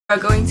We're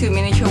going to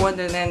Miniatur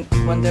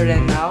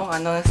Wunderland now. I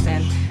don't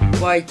understand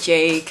why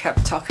Jay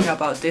kept talking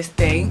about this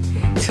thing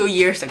 2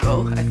 years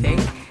ago, I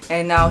think,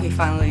 and now he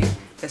finally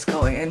is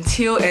going. And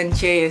Teal and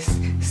Jay is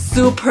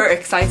super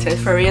excited.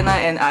 Farina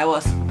and I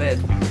was a bit,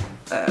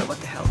 what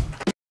the hell?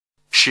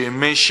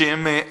 Shimmy,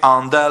 shimmy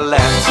on the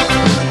left.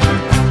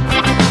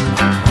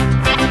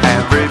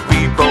 Every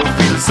people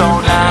feel so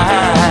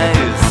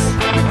nice.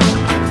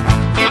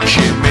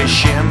 Shimmy,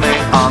 shimmy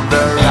on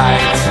the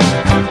right.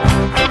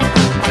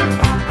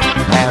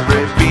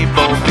 Every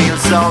people feel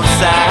so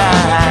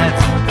sad.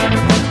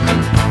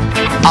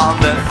 All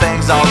the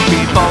things all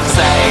people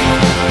say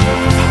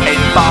in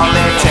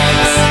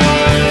politics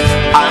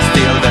are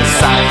still the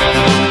same.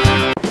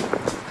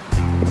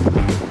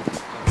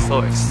 So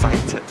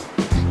excited.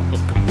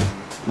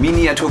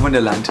 Miniatur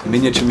Wunderland,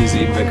 Miniature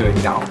Museum, we're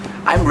going now.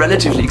 I'm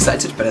relatively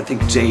excited, but I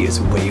think Jay is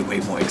way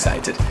more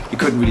excited. He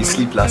couldn't really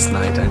sleep last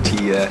night, and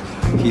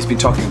he's been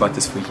talking about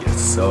this for years.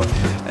 So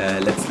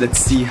let's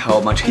see how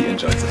much he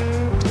enjoys it.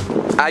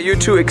 Are you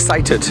too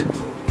excited?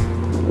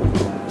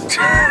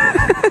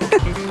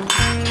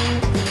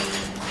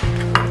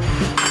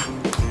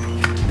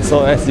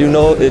 So as you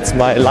know, it's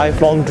my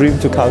lifelong dream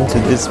to come to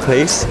this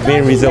place.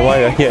 Main reason why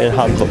we're here in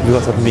Hamburg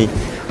because of me.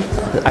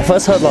 I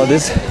first heard about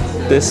this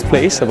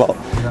place about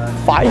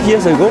 5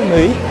 years ago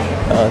maybe,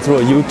 through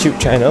a YouTube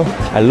channel.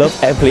 I love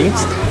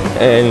airplanes,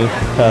 and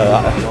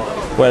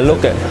when I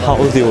look at how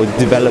they were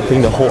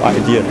developing the whole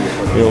idea,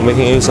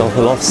 making use of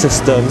a lot of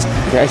systems,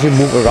 they actually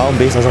move around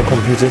based on some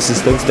computer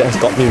systems, that has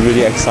got me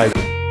really excited.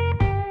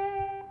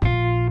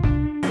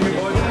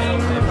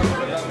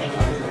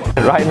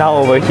 Right now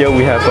over here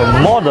we have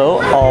a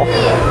model of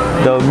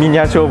the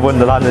Miniatur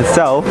Wunderland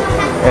itself,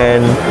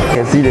 and you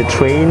can see the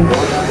train.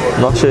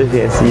 Not sure if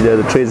you can see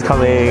the train's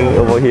coming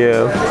over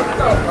here.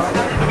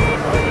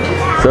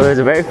 So it's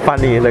very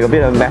funny, it's like a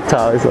bit of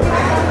meta. It's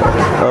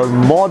a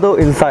model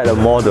inside a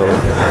model.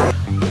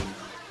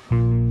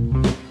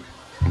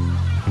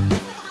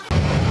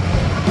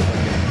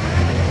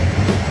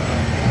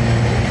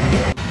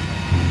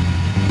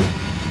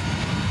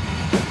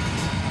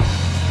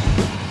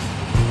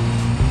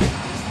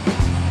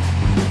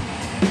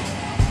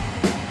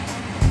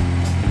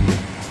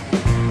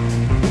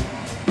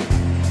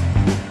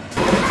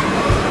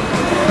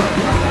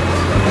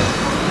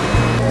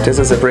 This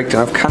is a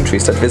breakdown of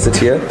countries that visit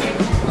here.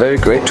 Very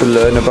great to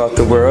learn about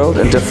the world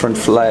and different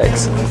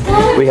flags.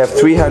 We have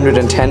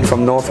 310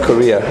 from North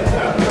Korea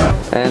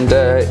and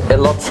a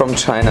lot from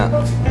China.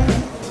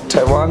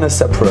 Taiwan is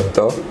separate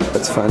though.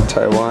 Let's find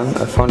Taiwan.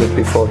 I found it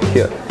before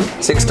here.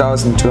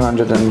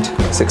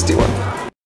 6,261.